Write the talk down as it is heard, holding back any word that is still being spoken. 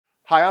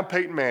Hi, I'm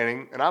Peyton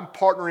Manning, and I'm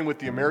partnering with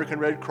the American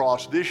Red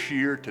Cross this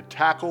year to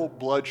tackle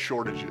blood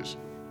shortages.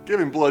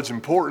 Giving blood's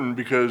important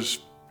because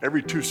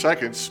every 2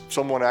 seconds,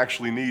 someone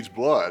actually needs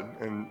blood,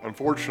 and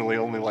unfortunately,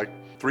 only like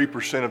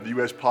 3% of the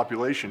U.S.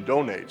 population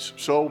donates.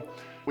 So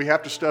we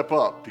have to step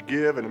up to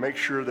give and to make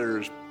sure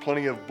there's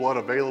plenty of blood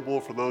available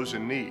for those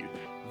in need.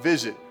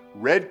 Visit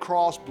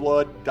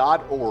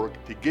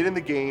redcrossblood.org to get in the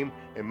game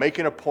and make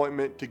an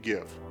appointment to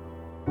give.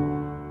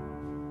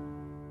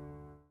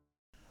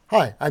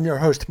 Hi, I'm your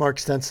host, Mark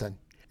Stinson.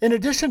 In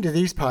addition to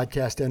these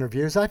podcast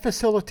interviews, I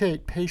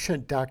facilitate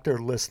patient-doctor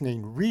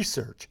listening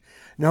research,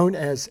 known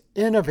as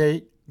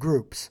Innovate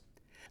Groups.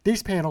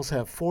 These panels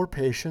have 4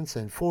 patients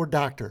and 4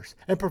 doctors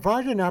and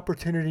provide an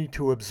opportunity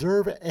to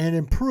observe and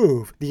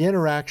improve the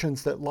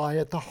interactions that lie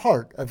at the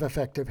heart of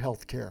effective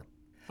healthcare.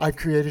 I've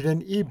created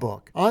an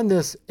ebook on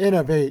this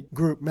Innovate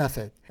Group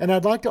method, and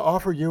I'd like to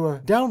offer you a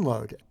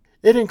download.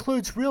 It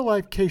includes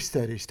real-life case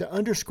studies to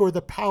underscore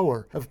the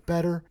power of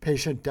better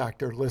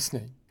patient-doctor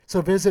listening.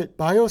 So visit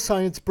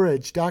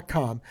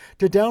biosciencebridge.com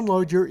to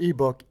download your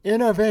ebook,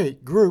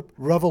 Innovate Group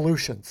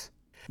Revolutions.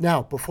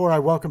 Now, before I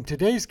welcome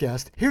today's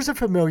guest, here's a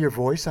familiar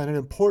voice on an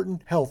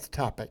important health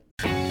topic.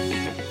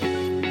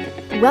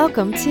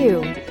 Welcome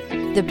to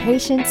The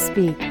Patient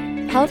Speak,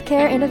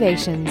 Healthcare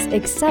Innovations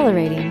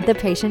Accelerating the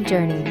Patient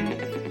Journey,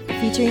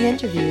 featuring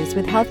interviews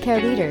with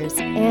healthcare leaders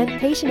and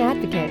patient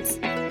advocates.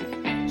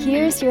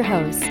 Here's your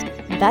host,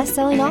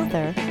 best-selling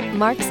author,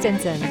 Mark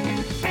Stinson.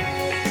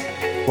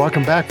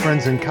 Welcome back,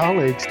 friends and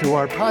colleagues, to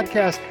our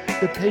podcast,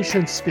 The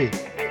Patient Speak.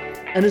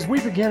 And as we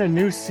begin a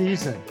new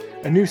season,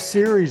 a new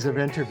series of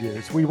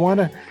interviews, we want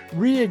to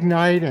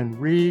reignite and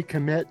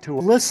recommit to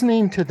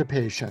listening to the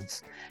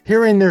patients,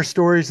 hearing their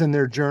stories and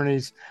their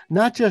journeys,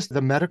 not just the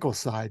medical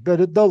side,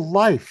 but the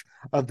life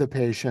of the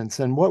patients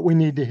and what we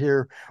need to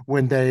hear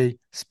when they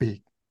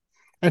speak.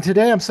 And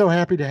today I'm so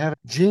happy to have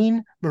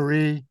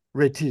Jeanne-Mari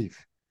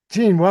Retief.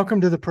 Jeanne,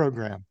 welcome to the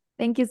program.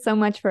 Thank you so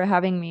much for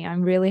having me.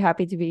 I'm really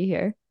happy to be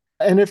here.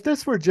 And if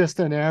this were just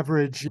an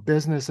average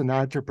business and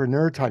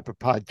entrepreneur type of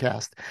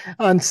podcast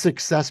on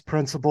success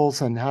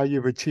principles and how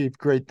you've achieved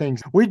great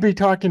things, we'd be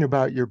talking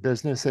about your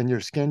business and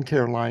your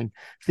skincare line,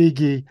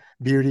 Figgi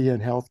Beauty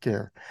and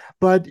Healthcare.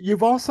 But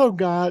you've also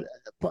got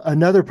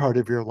another part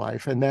of your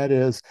life, and that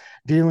is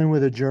dealing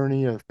with a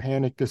journey of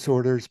panic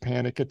disorders,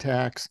 panic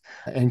attacks,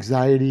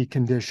 anxiety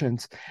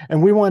conditions.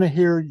 And we want to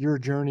hear your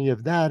journey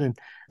of that and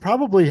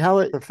probably how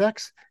it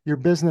affects your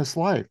business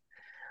life.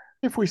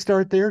 If we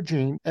start there,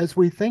 Jeanne, as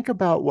we think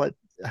about what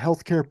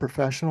healthcare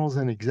professionals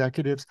and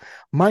executives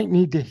might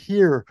need to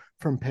hear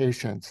from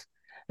patients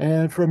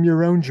and from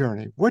your own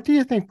journey, what do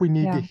you think we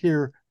need to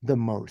hear the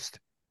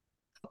most?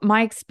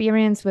 My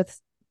experience with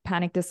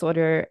panic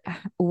disorder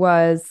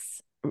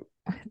was,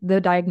 the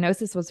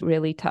diagnosis was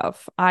really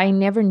tough. I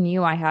never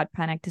knew I had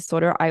panic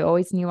disorder. I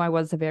always knew I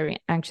was a very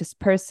anxious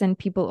person.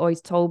 People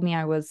always told me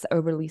I was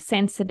overly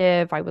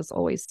sensitive. I was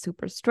always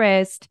super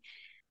stressed.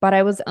 But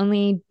I was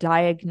only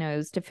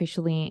diagnosed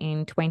officially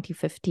in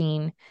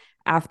 2015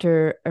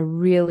 after a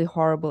really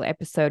horrible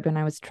episode when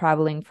I was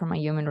traveling for my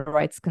human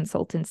rights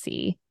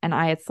consultancy. And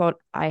I had thought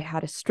I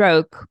had a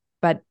stroke,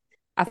 but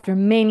after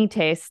many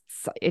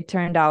tests, it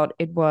turned out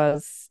it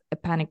was a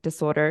panic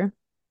disorder.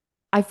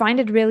 I find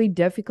it really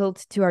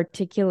difficult to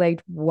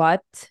articulate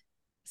what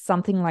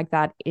something like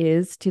that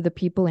is to the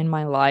people in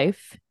my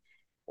life,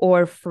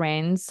 or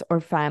friends or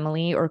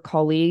family or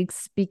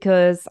colleagues,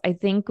 because I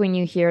think when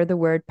you hear the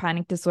word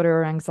panic disorder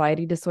or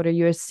anxiety disorder,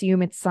 you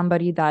assume it's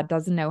somebody that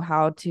doesn't know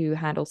how to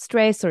handle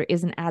stress or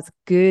isn't as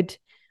good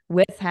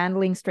with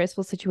handling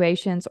stressful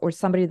situations, or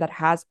somebody that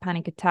has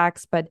panic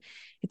attacks. But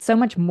it's so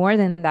much more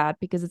than that,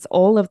 because it's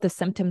all of the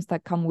symptoms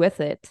that come with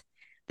it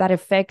that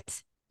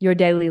affect your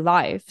daily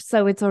life.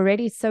 So it's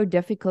already so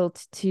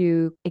difficult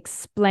to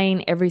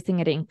explain everything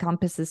it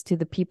encompasses to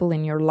the people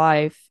in your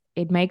life.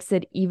 It makes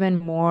it even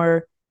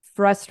more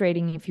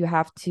frustrating if you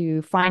have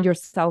to find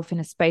yourself in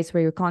a space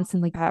where you're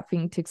constantly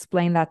having to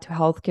explain that to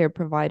healthcare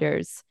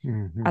providers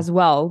as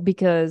well,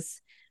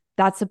 because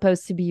that's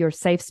supposed to be your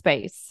safe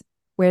space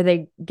where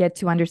they get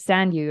to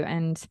understand you.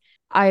 And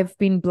I've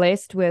been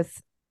blessed with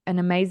an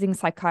amazing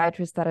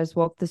psychiatrist that has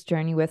walked this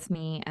journey with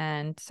me,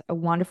 and a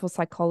wonderful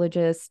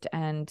psychologist,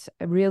 and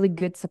a really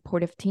good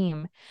supportive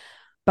team.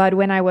 But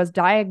when I was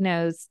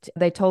diagnosed,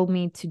 they told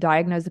me to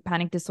diagnose a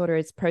panic disorder.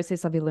 It's a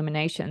process of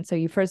elimination. So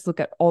you first look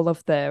at all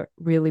of the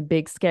really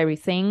big, scary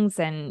things,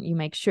 and you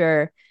make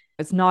sure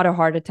it's not a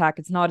heart attack,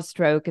 it's not a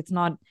stroke, it's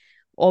not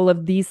all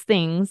of these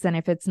things. And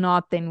if it's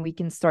not, then we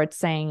can start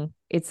saying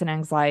it's an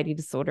anxiety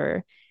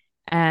disorder.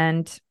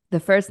 And the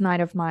first night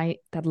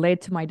that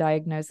led to my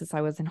diagnosis, I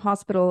was in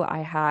hospital.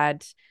 I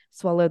had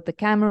swallowed the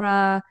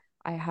camera.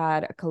 I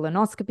had a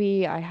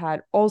colonoscopy. I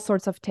had all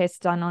sorts of tests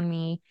done on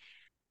me.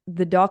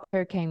 The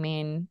doctor came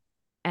in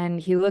and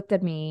he looked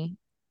at me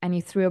and he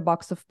threw a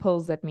box of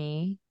pills at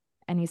me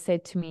and he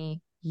said to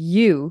me,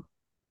 "You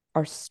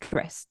are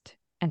stressed,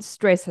 and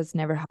stress has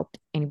never helped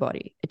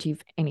anybody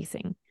achieve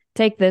anything.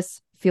 Take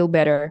this, feel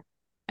better,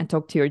 and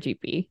talk to your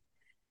GP."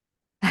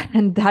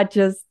 And that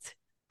just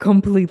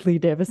completely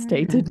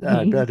devastated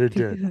I me. bet it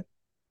did.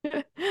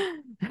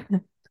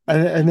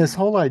 And this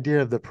whole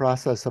idea of the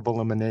process of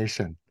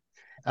elimination,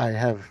 I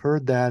have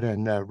heard that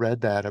and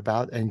read that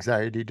about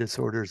anxiety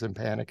disorders and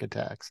panic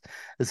attacks.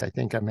 Is I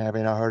think I'm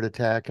having a heart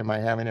attack. Am I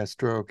having a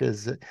stroke?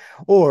 Is it,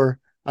 or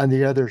on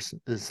the other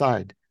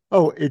side,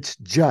 oh, it's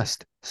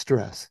just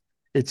stress.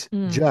 It's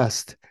Mm.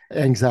 just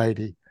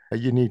anxiety.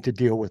 You need to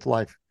deal with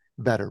life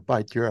better.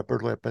 Bite your upper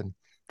lip and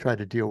try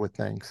to deal with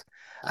things.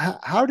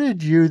 How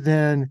did you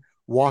then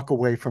walk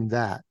away from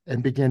that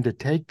and begin to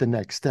take the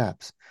next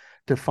steps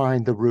to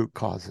find the root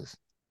causes?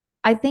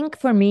 I think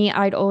for me,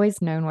 I'd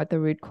always known what the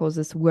root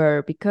causes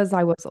were because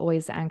I was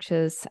always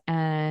anxious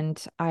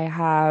and I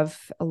have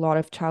a lot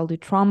of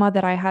childhood trauma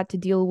that I had to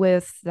deal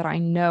with that I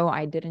know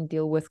I didn't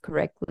deal with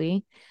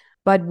correctly.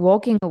 But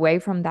walking away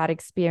from that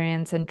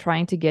experience and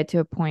trying to get to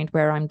a point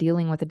where I'm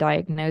dealing with a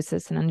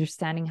diagnosis and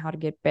understanding how to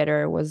get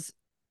better was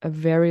a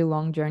very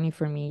long journey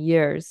for me,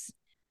 years.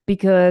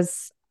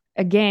 Because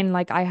again,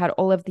 like I had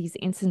all of these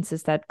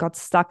instances that got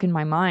stuck in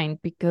my mind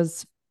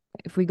because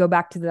if we go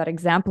back to that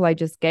example I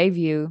just gave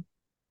you,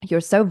 you're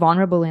so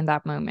vulnerable in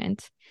that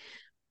moment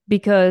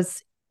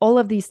because all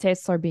of these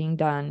tests are being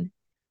done.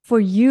 For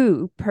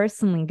you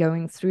personally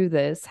going through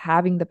this,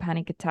 having the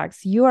panic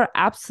attacks, you are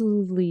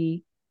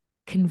absolutely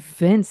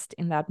convinced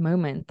in that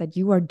moment that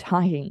you are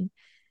dying.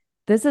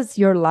 This is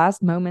your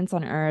last moments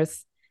on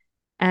earth.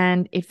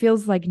 And it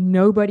feels like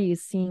nobody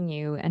is seeing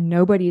you and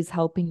nobody is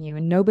helping you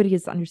and nobody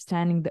is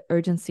understanding the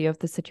urgency of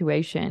the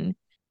situation.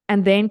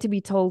 And then to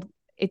be told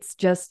it's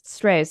just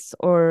stress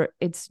or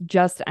it's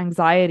just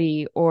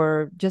anxiety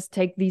or just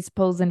take these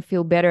pills and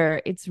feel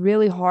better, it's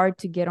really hard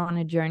to get on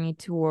a journey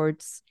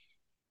towards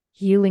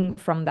healing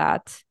from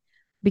that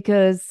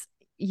because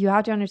you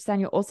have to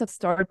understand you also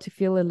start to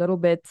feel a little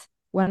bit.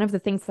 One of the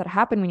things that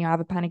happen when you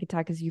have a panic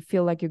attack is you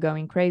feel like you're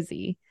going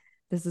crazy.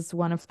 This is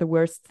one of the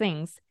worst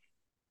things.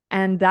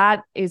 And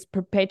that is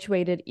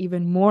perpetuated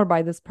even more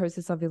by this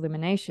process of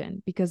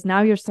elimination because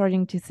now you're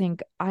starting to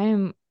think, I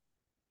am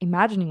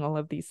imagining all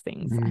of these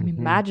things. I'm Mm-hmm.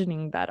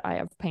 imagining that I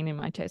have pain in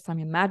my chest. I'm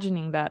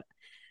imagining that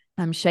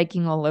I'm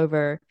shaking all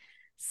over.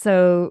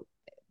 So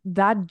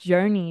that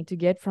journey to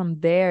get from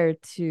there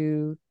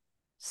to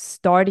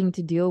starting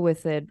to deal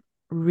with it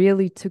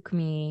really took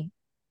me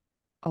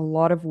a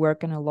lot of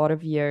work and a lot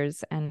of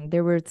years. And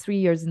there were 3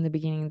 years in the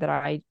beginning that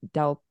I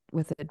dealt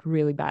with it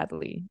really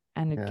badly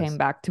and it came Yes.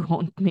 back to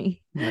haunt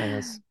me.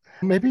 Yes.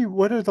 Maybe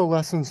what are the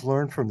lessons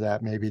learned from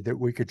that, maybe that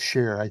we could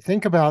share? I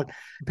think about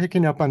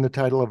picking up on the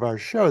title of our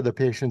show, The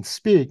Patients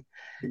Speak.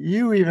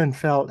 You even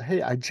felt,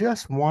 hey, I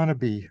just want to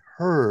be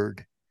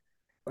heard.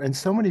 And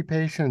so many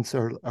patients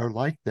are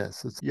like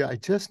this. It's, yeah, I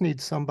just need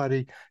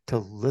somebody to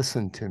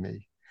listen to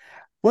me.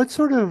 What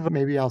sort of,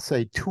 maybe I'll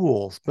say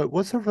tools, but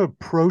what sort of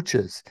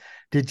approaches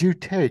did you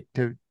take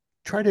to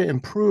try to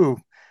improve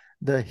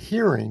the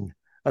hearing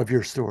of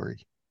your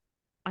story?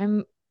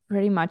 I'm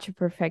pretty much a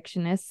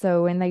perfectionist.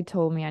 So when they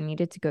told me I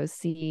needed to go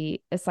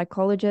see a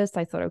psychologist,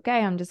 I thought, okay,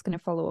 I'm just going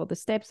to follow all the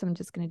steps. I'm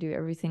just going to do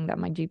everything that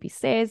my GP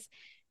says.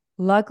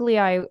 Luckily,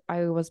 I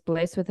was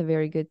blessed with a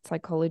very good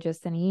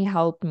psychologist and he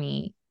helped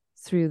me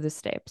through the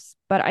steps.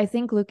 But I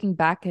think looking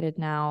back at it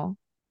now,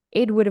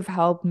 it would have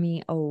helped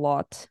me a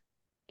lot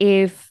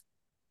if,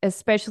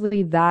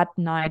 especially that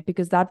night,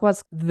 because that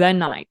was the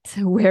night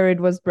where it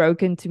was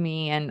broken to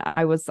me and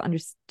I was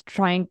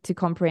trying to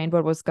comprehend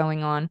what was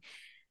going on.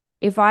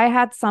 If I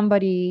had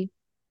somebody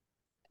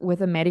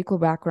with a medical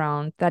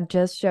background that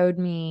just showed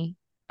me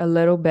a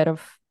little bit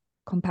of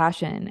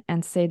compassion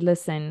and said,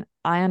 listen,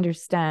 I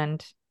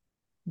understand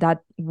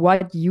that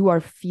what you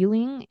are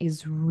feeling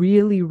is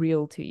really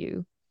real to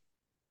you.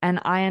 And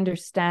I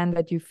understand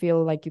that you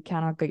feel like you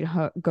cannot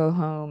go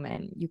home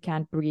and you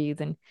can't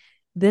breathe. And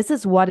this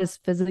is what is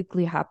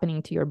physically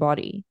happening to your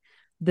body.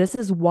 This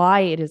is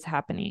why it is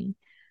happening.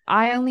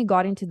 I only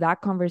got into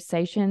that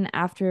conversation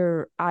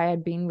after I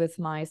had been with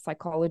my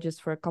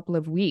psychologist for a couple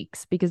of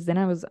weeks, because then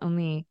I was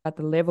only at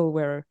the level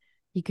where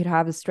he could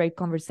have a straight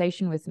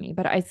conversation with me.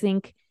 But I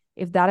think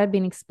if that had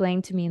been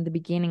explained to me in the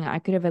beginning, I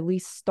could have at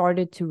least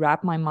started to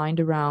wrap my mind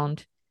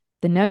around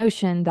the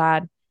notion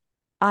that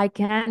I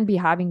can be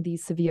having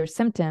these severe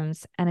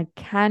symptoms and it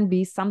can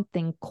be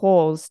something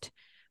caused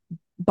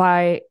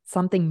by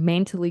something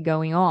mentally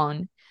going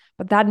on.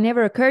 But that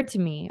never occurred to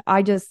me.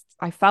 I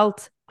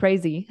felt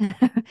crazy.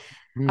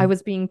 I Mm,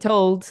 was being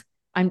told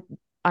I'm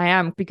I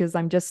am because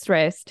I'm just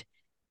stressed.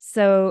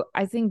 So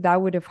I think that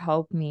would have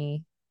helped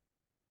me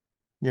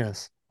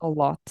yes. a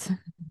lot.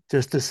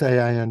 Just to say,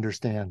 I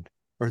understand,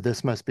 or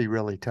this must be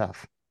really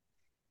tough.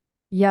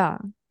 Yeah.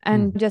 Mm,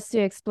 And just to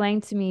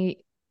explain to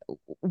me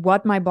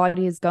what my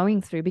body is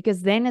going through,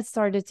 because then it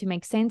started to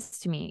make sense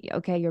to me.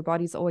 Okay, your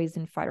body's always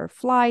in fight or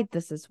flight.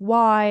 This is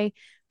why.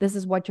 This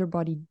is what your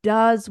body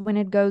does when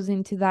it goes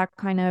into that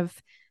kind of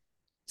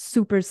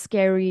super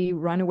scary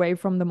run away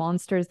from the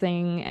monster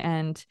thing.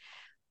 And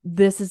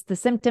this is the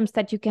symptoms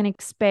that you can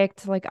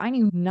expect. Like, I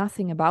knew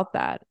nothing about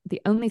that.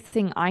 The only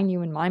thing I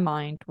knew in my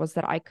mind was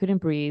that I couldn't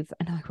breathe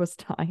and I was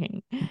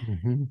dying.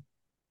 mhm.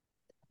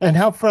 And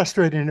how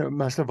frustrating it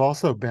must have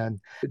also been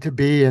to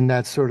be in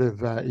that sort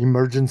of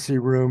emergency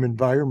room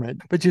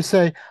environment. But you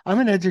say, I'm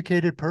an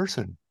educated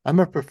person, I'm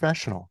a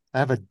professional, I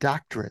have a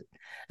doctorate,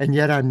 and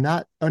yet I'm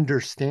not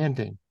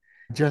understanding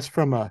just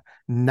from a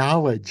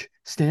knowledge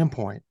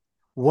standpoint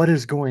what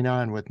is going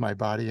on with my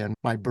body and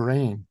my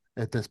brain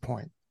at this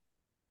point.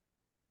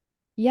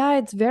 Yeah,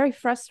 it's very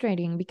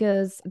frustrating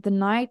because the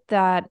night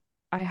that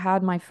I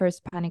had my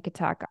first panic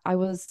attack, I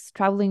was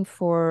traveling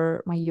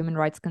for my human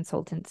rights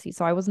consultancy.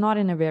 So I was not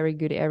in a very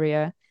good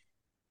area.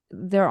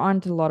 There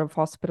aren't a lot of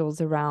hospitals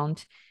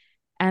around.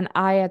 And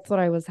I had thought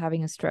I was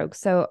having a stroke.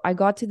 So I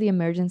got to the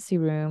emergency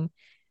room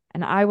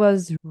and I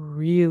was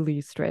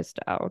really stressed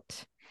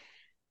out.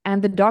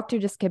 And the doctor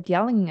just kept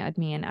yelling at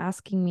me and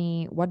asking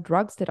me, what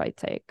drugs did I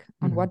take?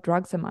 On Mhm. what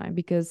drugs am I?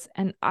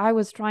 And I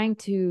was trying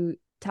to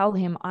tell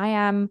him, I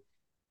am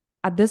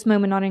at this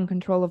moment not in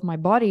control of my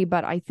body,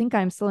 but I think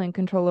I'm still in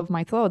control of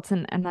my thoughts.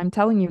 And I'm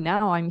telling you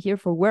now, I'm here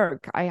for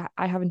work. I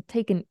haven't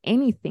taken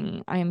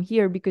anything. I am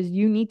here because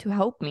you need to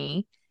help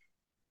me.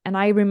 And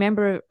I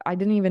remember I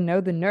didn't even know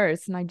the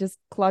nurse, and I just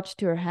clutched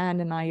to her hand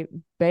and I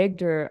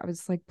begged her. I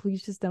was like,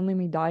 please just don't let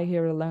me die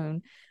here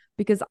alone.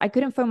 Because I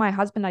couldn't phone my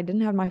husband. I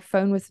didn't have my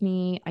phone with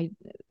me. I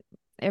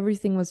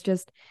everything was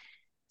just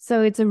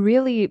so it's a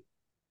really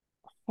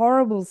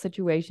horrible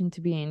situation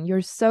to be in.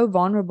 You're so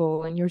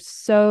vulnerable and you're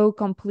so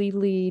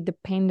completely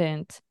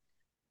dependent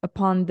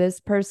upon this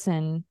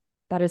person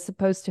that is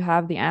supposed to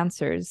have the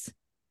answers.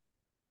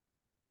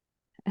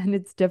 And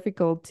it's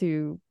difficult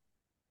to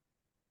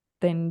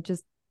then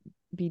just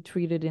be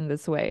treated in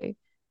this way.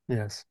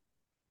 Yes.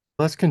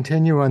 Let's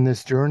continue on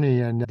this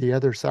journey and the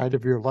other side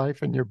of your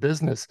life and your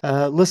business.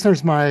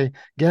 Listeners, my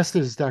guest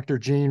is Dr.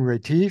 Jeanne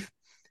Retief.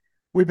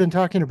 We've been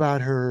talking about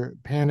her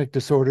panic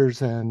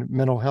disorders and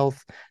mental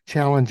health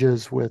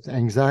challenges with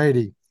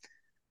anxiety.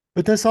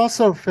 But this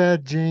also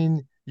fed,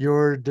 Jeanne,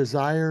 your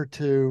desire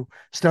to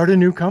start a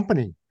new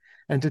company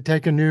and to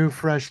take a new,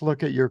 fresh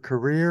look at your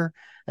career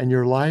and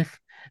your life.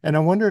 And I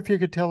wonder if you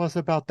could tell us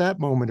about that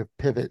moment of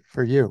pivot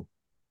for you.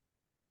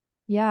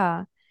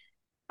 Yeah.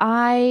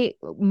 I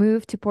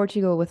moved to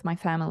Portugal with my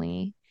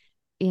family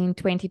in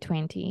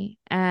 2020.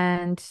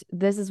 And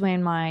this is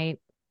when my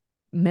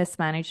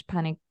mismanaged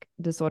panic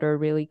disorder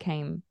really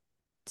came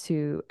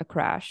to a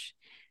crash.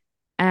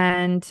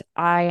 And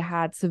I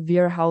had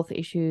severe health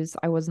issues.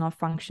 I was not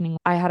functioning.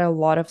 I had a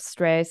lot of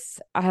stress.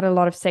 I had a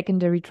lot of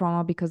secondary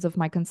trauma because of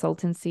my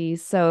consultancy.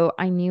 So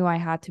I knew I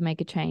had to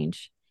make a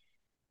change.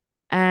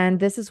 And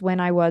this is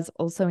when I was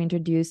also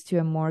introduced to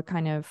a more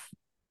kind of,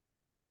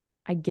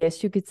 I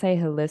guess you could say,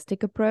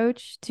 holistic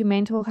approach to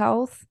mental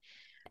health.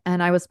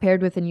 And I was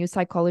paired with a new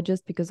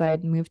psychologist because I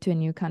had moved to a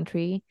new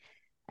country.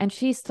 And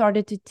she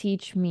started to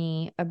teach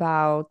me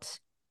about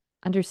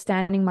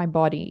understanding my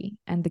body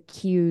and the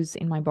cues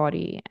in my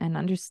body and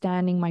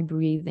understanding my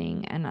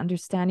breathing and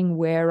understanding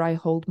where I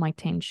hold my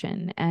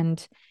tension.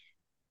 And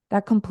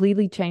that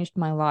completely changed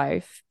my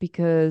life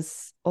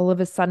because all of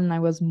a sudden I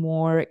was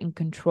more in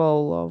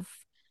control of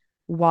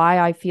why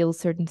I feel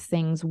certain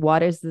things.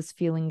 What is this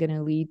feeling going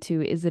to lead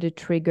to? Is it a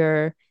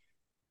trigger?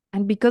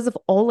 And because of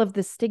all of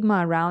the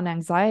stigma around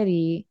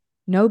anxiety,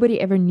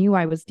 nobody ever knew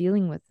I was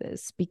dealing with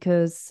this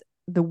because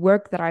the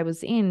work that I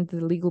was in, the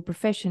legal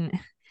profession,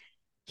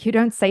 you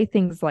don't say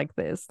things like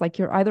this. Like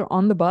you're either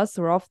on the bus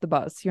or off the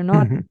bus. You're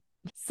not.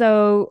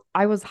 So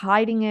I was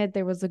hiding it.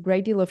 There was a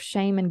great deal of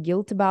shame and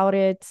guilt about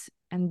it.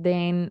 And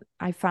then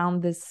I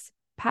found this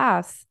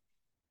path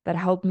that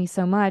helped me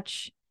so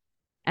much.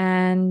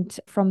 And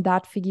from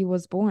that, Figgi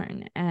was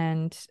born.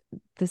 And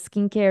the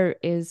skincare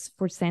is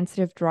for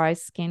sensitive, dry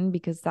skin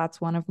because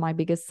that's one of my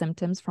biggest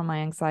symptoms from my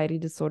anxiety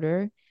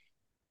disorder.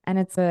 And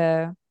it's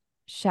a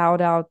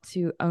shout out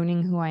to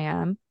owning who I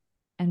am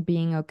and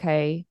being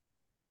okay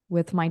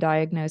with my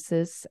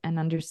diagnosis and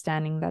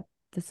understanding that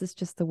this is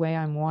just the way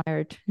I'm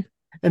wired.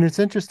 And it's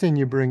interesting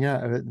you bring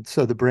up,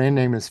 so the brand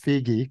name is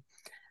Figgi,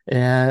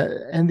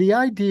 and the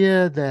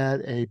idea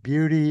that a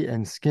beauty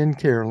and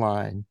skincare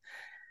line,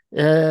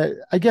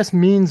 I guess,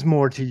 means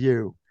more to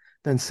you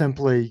than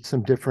simply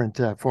some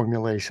different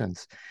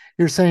formulations.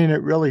 You're saying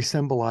it really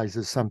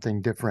symbolizes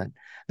something different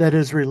that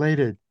is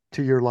related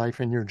to your life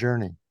and your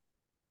journey.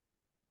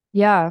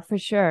 Yeah, for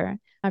sure.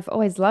 I've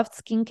always loved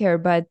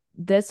skincare, but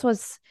this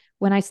was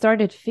when I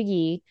started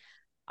Figgi,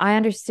 I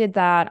understood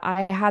that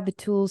I had the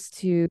tools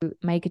to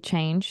make a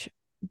change,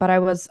 but I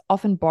was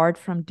often barred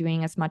from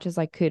doing as much as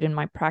I could in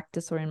my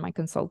practice or in my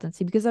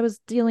consultancy because I was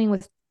dealing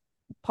with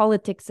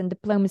politics and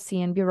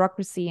diplomacy and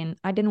bureaucracy, and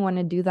I didn't want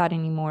to do that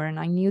anymore. And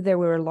I knew there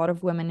were a lot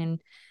of women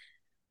in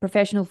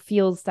professional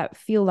fields that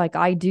feel like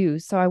I do.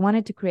 So I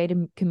wanted to create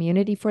a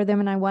community for them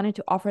and I wanted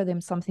to offer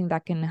them something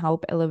that can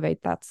help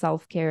elevate that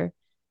self-care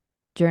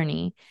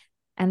journey.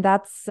 And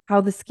that's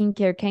how the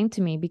skincare came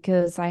to me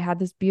because I had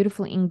this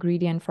beautiful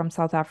ingredient from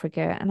South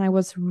Africa and I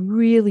was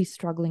really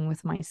struggling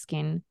with my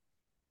skin.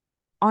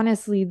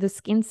 Honestly, the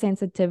skin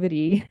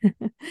sensitivity,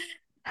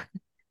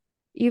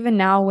 even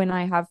now when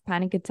I have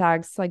panic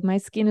attacks, like my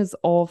skin is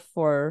all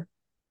for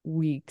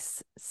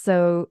weeks.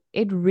 So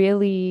it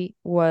really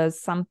was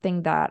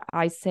something that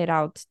I set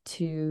out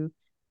to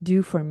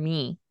do for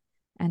me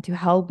and to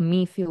help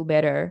me feel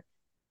better.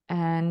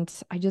 And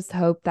I just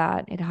hope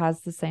that it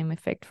has the same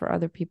effect for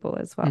other people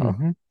as well.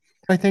 Hmm.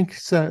 I think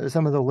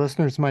some of the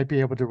listeners might be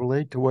able to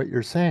relate to what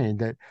you're saying,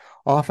 that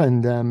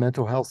often the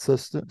mental health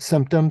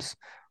symptoms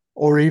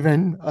or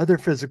even other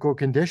physical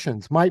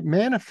conditions might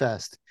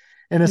manifest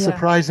in a Yeah.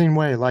 surprising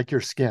way, like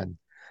your skin.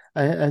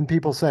 And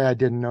people say, I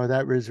didn't know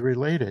that was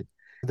related,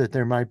 that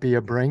there might be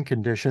a brain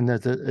condition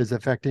that is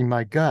affecting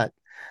my gut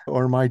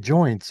or my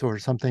joints or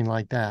something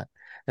like that.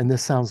 And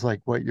this sounds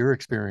like what your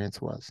experience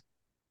was.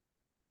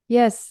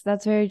 Yes,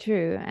 that's very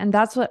true. And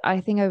that's what I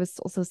think I was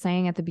also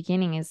saying at the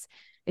beginning is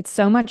it's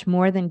so much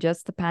more than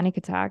just the panic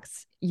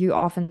attacks. You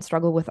often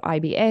struggle with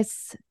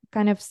IBS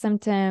kind of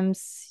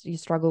symptoms, you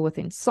struggle with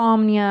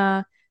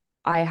insomnia.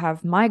 I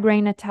have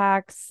migraine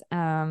attacks.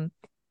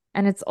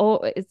 And it's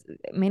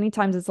many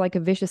times it's like a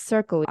vicious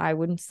circle. I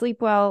wouldn't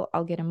sleep well,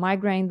 I'll get a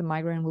migraine, the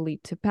migraine will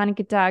lead to panic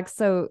attacks.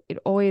 So it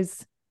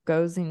always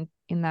goes in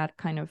that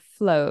kind of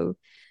flow.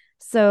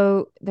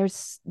 So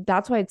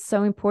that's why it's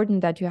so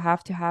important that you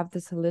have to have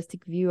this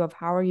holistic view of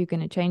how are you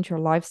going to change your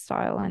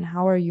lifestyle and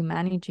how are you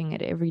managing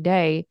it every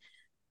day,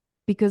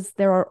 because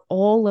there are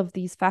all of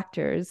these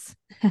factors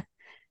to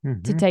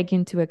Hmm. take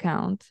into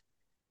account.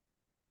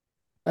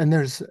 And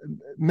there's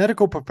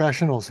medical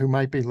professionals who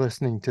might be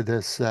listening to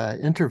this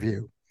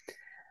interview.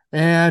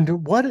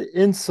 And what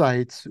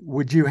insights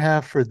would you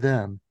have for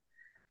them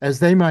as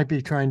they might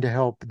be trying to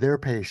help their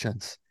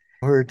patients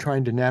who are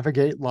trying to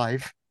navigate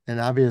life and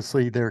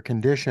obviously their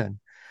condition,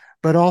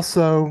 but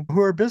also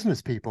who are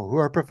business people, who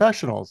are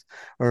professionals,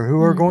 or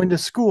who are Mm. going to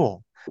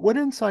school? What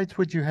insights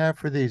would you have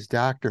for these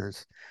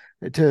doctors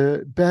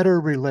to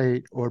better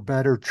relate or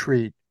better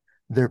treat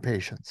their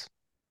patients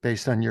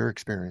based on your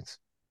experience?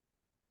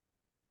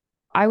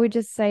 I would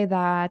just say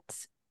that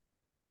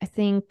I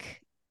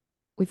think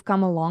we've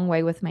come a long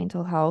way with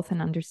mental health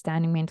and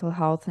understanding mental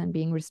health and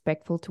being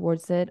respectful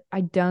towards it.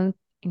 I don't,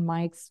 in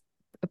my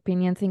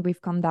opinion, think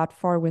we've come that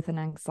far with an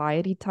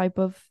anxiety type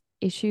of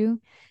issue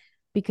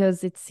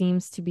because it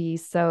seems to be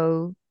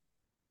so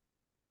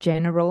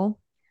general.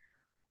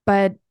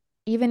 But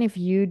even if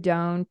you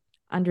don't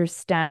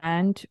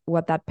understand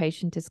what that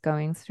patient is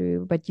going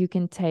through, but you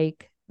can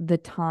take the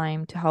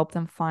time to help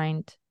them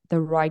find the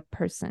right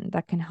person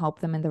that can help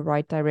them in the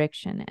right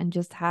direction and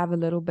just have a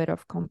little bit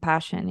of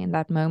compassion in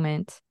that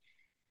moment.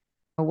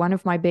 One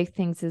of my big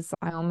things is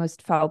I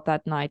almost felt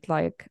that night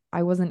like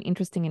I wasn't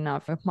interesting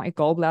enough if my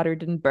gallbladder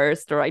didn't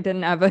burst or I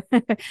didn't have a,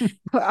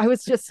 I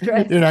was just You're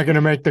stressed. not going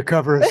to make the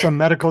cover of some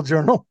medical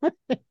journal.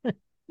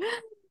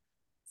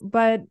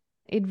 But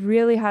it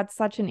really had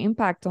such an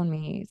impact on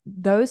me.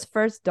 Those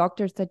first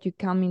doctors that you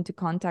come into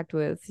contact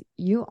with,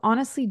 you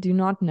honestly do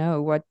not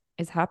know what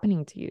is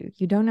happening to you.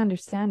 You don't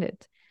understand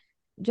it.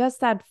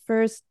 Just that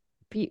first,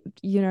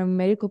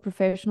 medical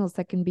professionals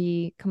that can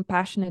be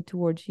compassionate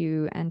towards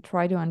you and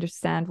try to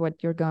understand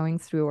what you're going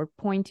through or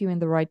point you in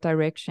the right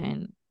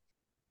direction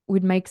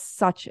would make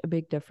such a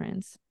big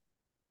difference.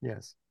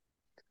 Yes.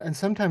 And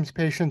sometimes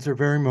patients are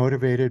very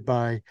motivated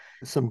by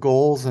some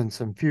goals and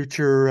some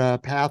future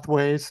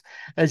pathways.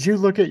 As you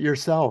look at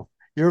yourself,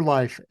 your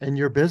life, and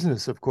your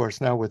business, of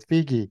course, now with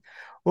Figgi,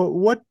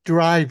 what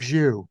drives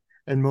you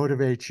and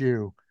motivates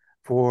you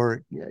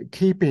for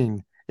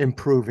keeping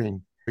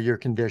improving your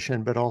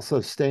condition, but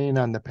also staying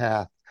on the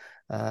path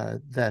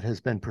that has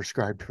been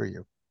prescribed for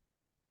you?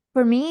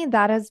 For me,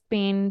 that has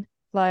been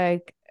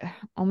like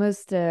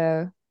almost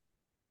a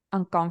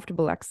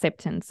uncomfortable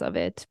acceptance of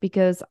it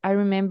because I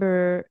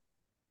remember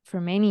for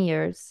many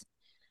years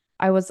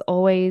I was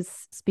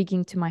always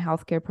speaking to my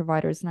healthcare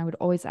providers and I would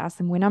always ask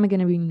them, when am I going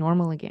to be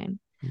normal again?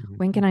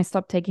 When Mhm. can I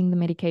stop taking the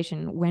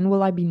medication? When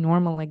will I be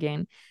normal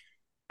again?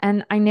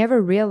 And I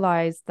never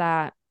realized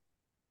that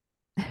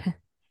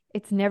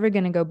it's never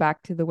going to go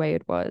back to the way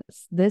it was.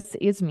 This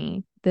is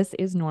me. This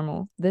is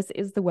normal. This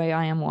is the way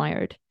I am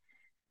wired.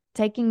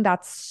 Taking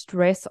that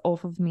stress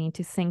off of me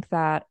to think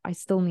that I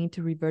still need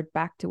to revert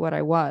back to what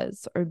I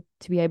was or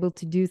to be able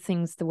to do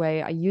things the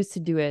way I used to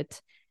do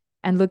it.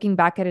 And looking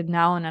back at it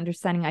now and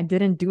understanding I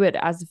didn't do it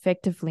as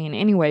effectively in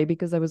any way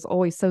because I was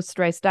always so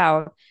stressed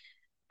out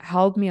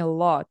helped me a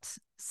lot.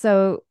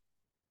 So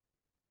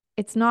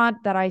it's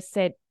not that I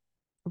set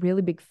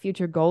really big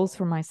future goals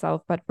for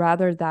myself, but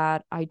rather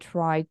that I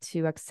try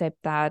to accept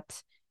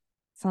that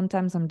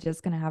sometimes I'm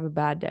just going to have a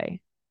bad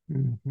day.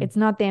 Mhm. It's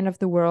not the end of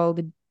the world.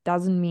 It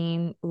doesn't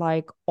mean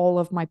like all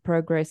of my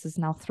progress is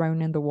now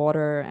thrown in the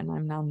water and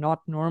I'm now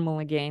not normal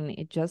again.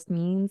 It just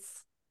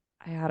means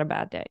I had a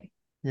bad day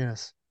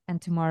Yes,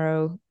 and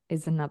tomorrow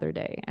is another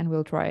day and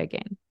we'll try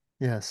again.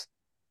 yes.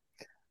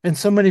 And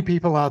so many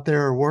people out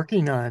there are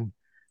working on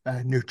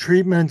new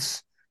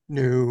treatments,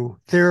 new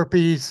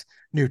therapies,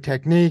 new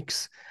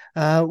techniques.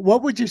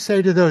 What would you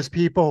say to those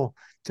people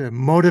to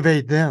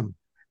motivate them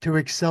to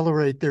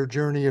accelerate their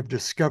journey of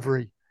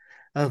discovery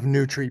of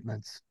new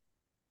treatments?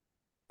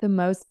 The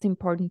most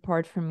important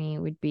part for me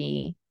would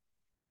be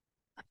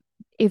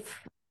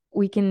if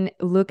we can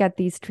look at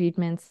these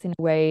treatments in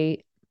a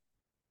way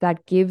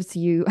that gives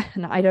you,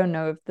 and I don't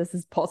know if this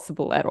is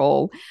possible at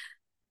all,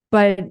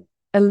 but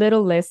a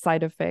little less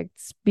side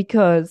effects.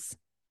 Because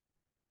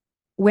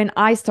when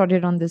I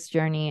started on this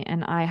journey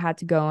and I had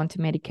to go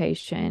onto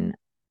medication,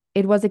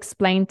 it was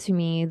explained to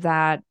me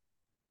that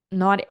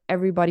not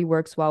everybody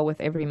works well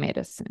with every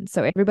medicine.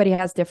 So everybody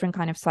has different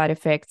kind of side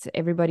effects.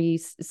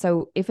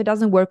 So if it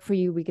doesn't work for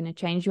you, we're going to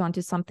change you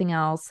onto something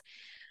else.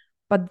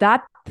 But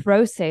that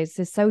process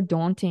is so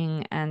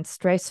daunting and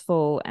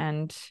stressful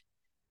and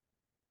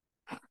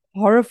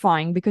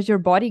horrifying, because your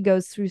body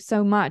goes through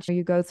so much.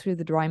 You go through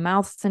the dry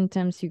mouth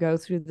symptoms, you go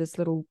through this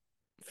little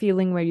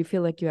feeling where you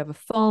feel like you have a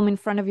film in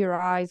front of your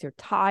eyes, you're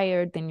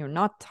tired, then you're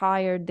not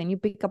tired, then you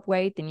pick up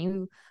weight, then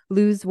you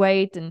lose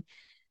weight, and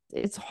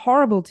it's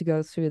horrible to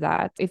go through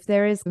that. If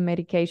there is a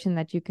medication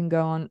that you can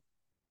go on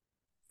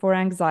for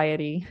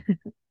anxiety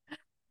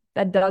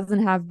that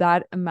doesn't have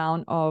that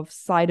amount of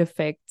side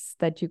effects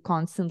that you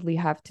constantly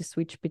have to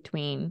switch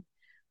between,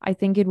 I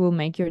think it will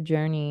make your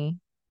journey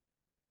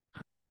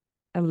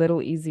a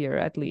little easier,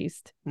 at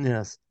least.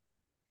 Yes.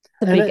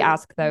 It's a big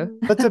ask, though.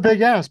 That's a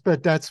big ask,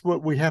 but that's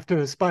what we have to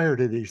aspire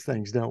to, these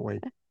things, don't we?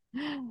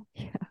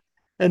 Yeah.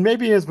 And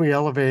maybe as we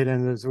elevate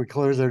and as we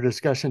close our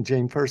discussion,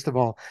 Jeanne, first of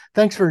all,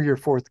 thanks for your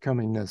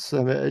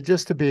forthcomingness.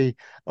 Just to be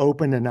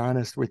open and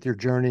honest with your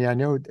journey. I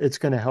know it's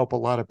going to help a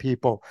lot of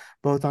people,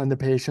 both on the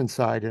patient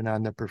side and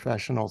on the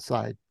professional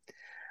side.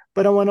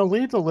 But I want to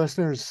leave the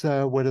listeners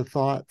with a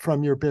thought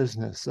from your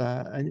business.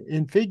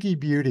 In Figgi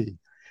Beauty,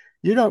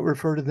 you don't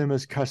refer to them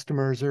as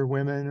customers or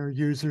women or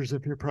users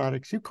of your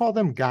products. You call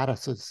them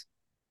goddesses.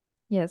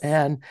 Yes.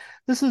 And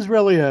this is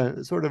really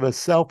a sort of a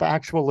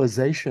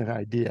self-actualization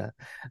idea,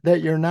 that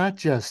you're not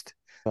just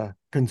a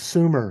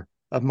consumer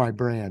of my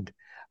brand.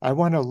 I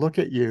want to look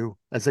at you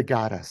as a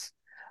goddess.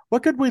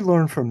 What could we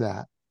learn from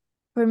that?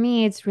 For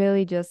me, it's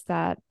really just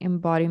that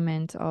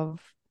embodiment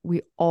of,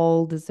 we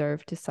all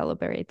deserve to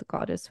celebrate the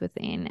goddess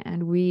within,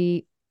 and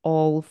we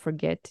all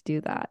forget to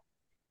do that.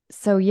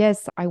 So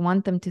yes, I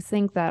want them to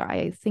think that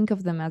I think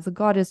of them as a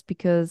goddess,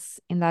 because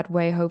in that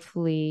way,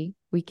 hopefully,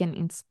 we can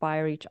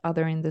inspire each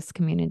other in this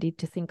community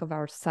to think of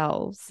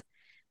ourselves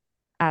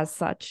as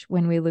such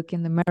when we look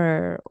in the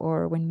mirror,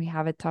 or when we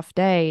have a tough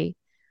day,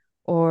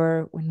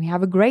 or when we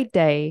have a great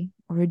day,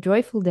 or a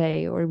joyful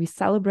day, or we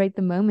celebrate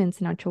the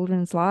moments in our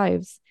children's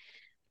lives.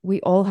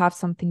 We all have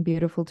something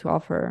beautiful to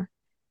offer.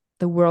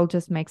 The world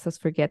just makes us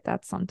forget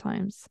that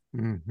sometimes.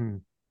 Mm-hmm.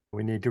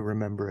 We need to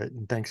remember it.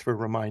 And thanks for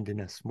reminding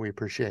us. We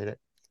appreciate it.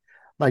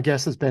 My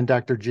guest has been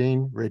Dr.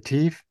 Jeanne-Mari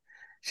Retief.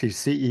 She's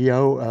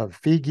CEO of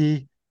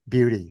Figgi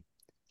Beauty.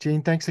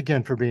 Jeanne, thanks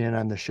again for being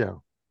on the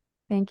show.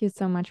 Thank you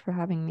so much for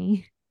having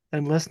me.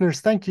 And listeners,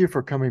 thank you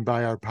for coming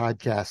by our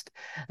podcast.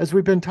 As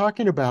we've been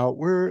talking about,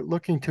 we're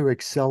looking to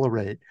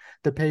accelerate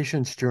the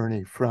patient's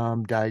journey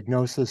from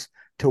diagnosis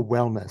to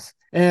wellness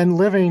and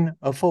living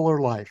a fuller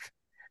life.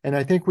 And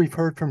I think we've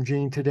heard from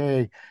Jeanne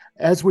today,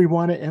 as we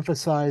want to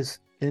emphasize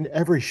in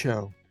every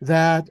show,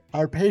 that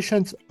our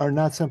patients are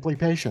not simply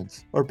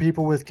patients or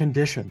people with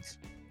conditions.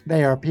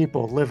 They are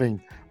people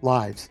living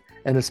lives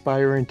and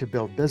aspiring to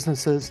build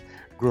businesses,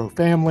 grow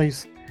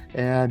families,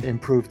 and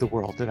improve the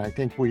world. And I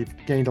think we've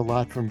gained a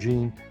lot from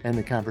Jeanne and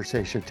the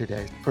conversation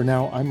today. For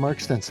now, I'm Mark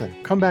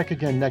Stinson. Come back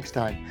again next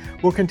time.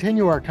 We'll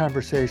continue our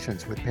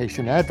conversations with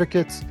patient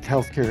advocates,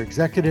 healthcare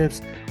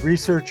executives,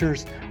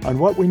 researchers on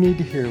what we need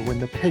to hear when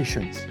the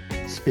patients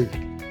speak.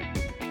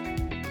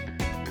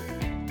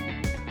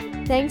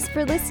 Thanks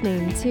for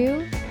listening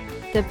to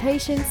The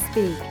Patients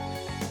Speak,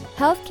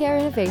 Healthcare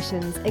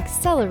Innovations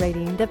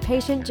Accelerating the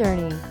Patient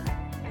Journey,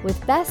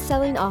 with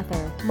best-selling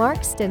author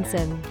Mark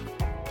Stinson.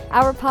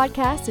 Our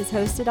podcast is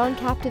hosted on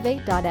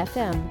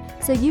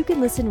Captivate.fm, so you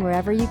can listen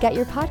wherever you get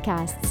your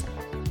podcasts.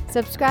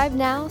 Subscribe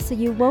now so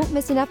you won't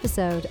miss an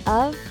episode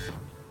of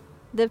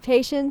The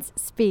Patients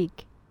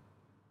Speak.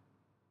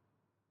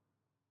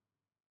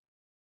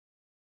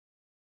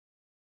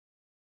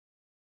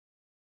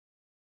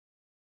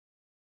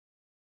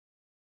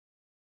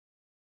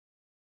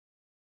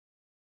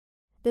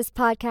 This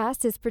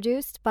podcast is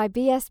produced by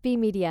BSB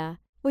Media.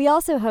 We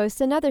also host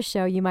another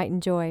show you might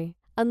enjoy,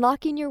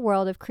 Unlocking Your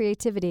World of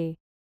Creativity.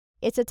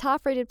 It's a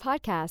top-rated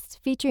podcast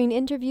featuring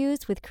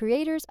interviews with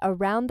creators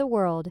around the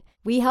world.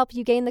 We help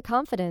you gain the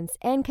confidence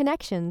and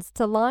connections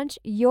to launch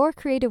your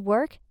creative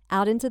work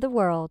out into the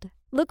world.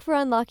 Look for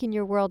Unlocking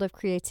Your World of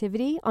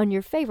Creativity on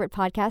your favorite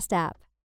podcast app.